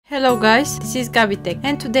Hello guys, this is Gabitech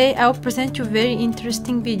and today I'll present you a very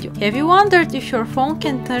interesting video. Have you wondered if your phone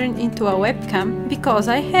can turn into a webcam? Because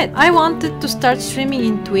I had. I wanted to start streaming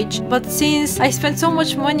in Twitch, but since I spent so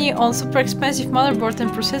much money on super expensive motherboard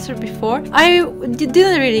and processor before, I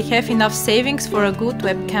didn't really have enough savings for a good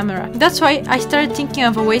web camera. That's why I started thinking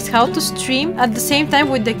of ways how to stream at the same time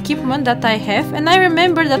with the equipment that I have, and I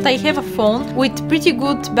remember that I have a phone with pretty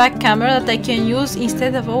good back camera that I can use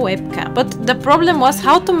instead of a webcam. But the problem was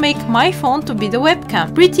how to make my phone to be the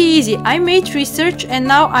webcam. Pretty easy. I made research and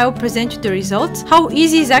now I will present you the results. How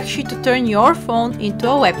easy is actually to turn your phone into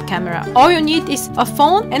a web camera. All you need is a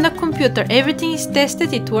phone and a computer. Everything is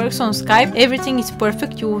tested, it works on Skype, everything is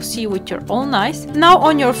perfect, you will see with your own eyes. Now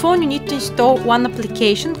on your phone you need to install one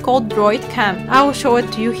application called DroidCamp. I will show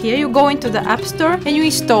it to you here. You go into the App Store and you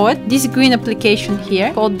install it. This green application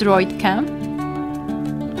here called DroidCamp.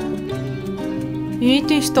 You need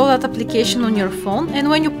to install that application on your phone, and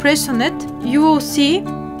when you press on it, you will see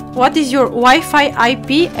what is your Wi-Fi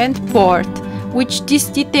IP and port, which these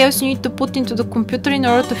details you need to put into the computer in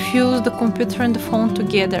order to fuse the computer and the phone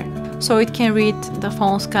together, so it can read the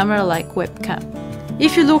phone's camera like webcam.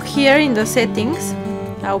 If you look here in the settings,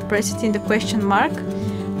 I'll press it in the question mark,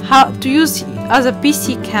 how to use as a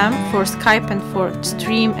PC cam for Skype and for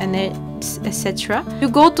stream and etc. You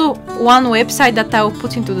go to one website that I will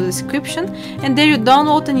put into the description, and there you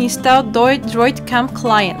download and install DroidCamp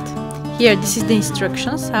client. Here, this is the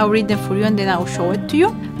instructions. I'll read them for you and then I'll show it to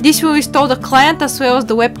you. This will install the client as well as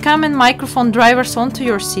the webcam and microphone drivers onto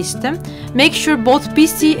your system. Make sure both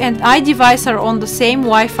PC and iDevice are on the same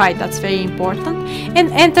Wi-Fi, that's very important.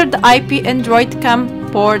 And enter the IP and DroidCamp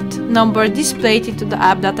port number displayed into the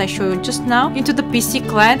app that I showed you just now into the PC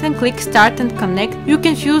client and click start and connect. You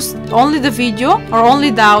can fuse only the video or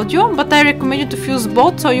only the audio, but I recommend you to fuse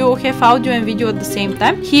both so you will have audio and video at the same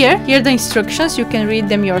time. Here the instructions, you can read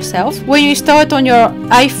them yourself. When you install it on your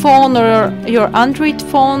iPhone or your Android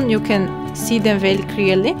phone, you can see them very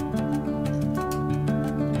clearly.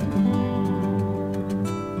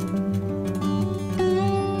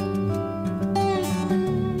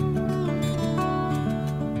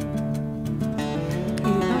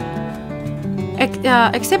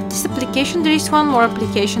 Except this application, there is one more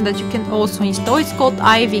application that you can also install. It's called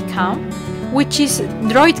IVCOM, which is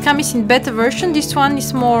DroidCam is in beta version. This one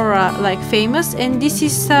is more like famous, and this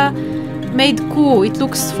is made cool. It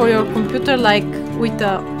looks for your computer like with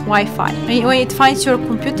Wi-Fi. When it finds your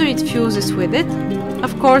computer, it fuses with it.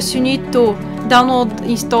 Of course, you need to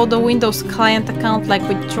install the Windows client account like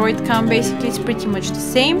with DroidCam. Basically, it's pretty much the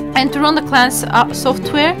same. And to run the client's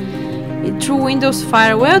software through Windows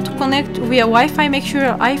Firewall, to connect via Wi-Fi, make sure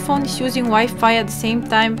your iPhone is using Wi-Fi at the same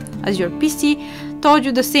time as your PC. Told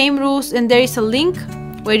you the same rules, and there is a link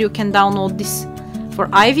where you can download this for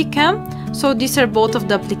IVCam. So these are both of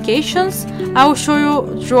the applications. I will show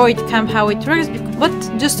you DroidCam how it works, but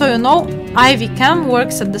just so you know, IVCam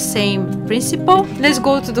works at the same principle. Let's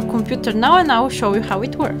go to the computer now and I will show you how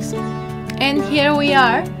it works. And here we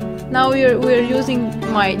are. Now we're using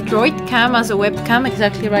my DroidCam as a webcam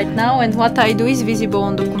exactly right now, and what I do is visible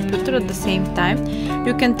on the computer at the same time.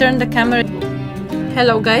 You can turn the camera.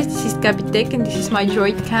 Hello guys, this is Gabitech and this is my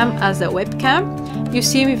DroidCam as a webcam. You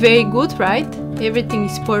see me very good, right? Everything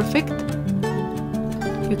is perfect.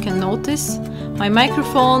 You can notice my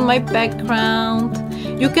microphone, my background.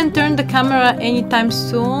 You can turn the camera anytime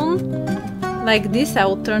soon, like this. I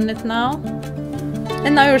will turn it now.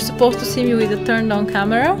 And now you're supposed to see me with a turned on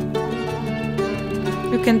camera.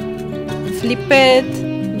 You can flip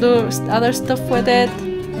it, do other stuff with it.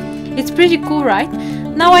 It's pretty cool, right?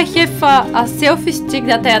 Now I have a selfie stick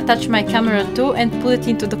that I attach my camera to and put it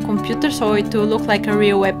into the computer so it will look like a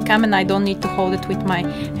real webcam and I don't need to hold it with my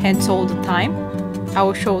hands all the time. I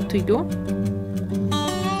will show it to you.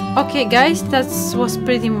 Okay guys, that was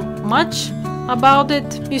pretty much about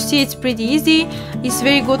it. You see, it's pretty easy. It's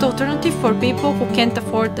very good alternative for people who can't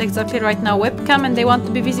afford exactly right now webcam and they want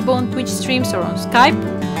to be visible on Twitch streams or on Skype.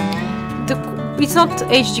 It's not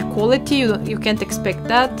HD quality, you can't expect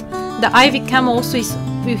that. The IVCam also is,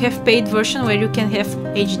 you have paid version where you can have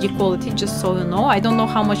HD quality, just so you know. I don't know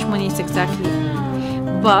how much money it's exactly,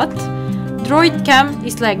 but DroidCam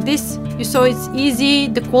is like this. You saw it's easy,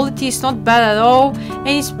 the quality is not bad at all, and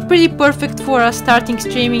it's pretty perfect for starting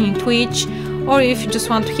streaming in Twitch, or if you just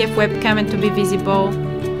want to have webcam and to be visible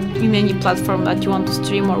in any platform that you want to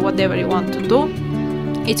stream or whatever you want to do.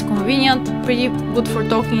 It's convenient, pretty good for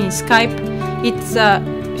talking in Skype. It's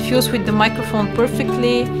fused with the microphone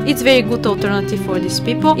perfectly. It's very good alternative for these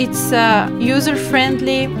people. It's user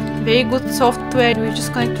friendly. very good software. We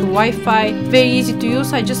just connect to Wi-Fi, very easy to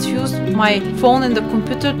use. I just used my phone and the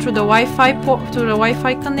computer through the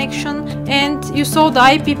Wi-Fi connection, and you saw the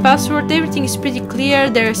IP password. Everything is pretty clear.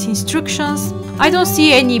 There's instructions. I don't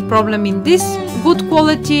see any problem in this. Good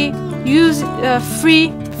quality, use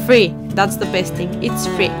free. That's the best thing, it's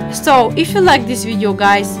free. So if you like this video,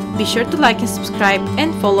 guys, be sure to like and subscribe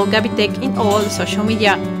and follow Gabi Tech in all social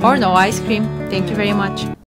media, or no ice cream. Thank you very much.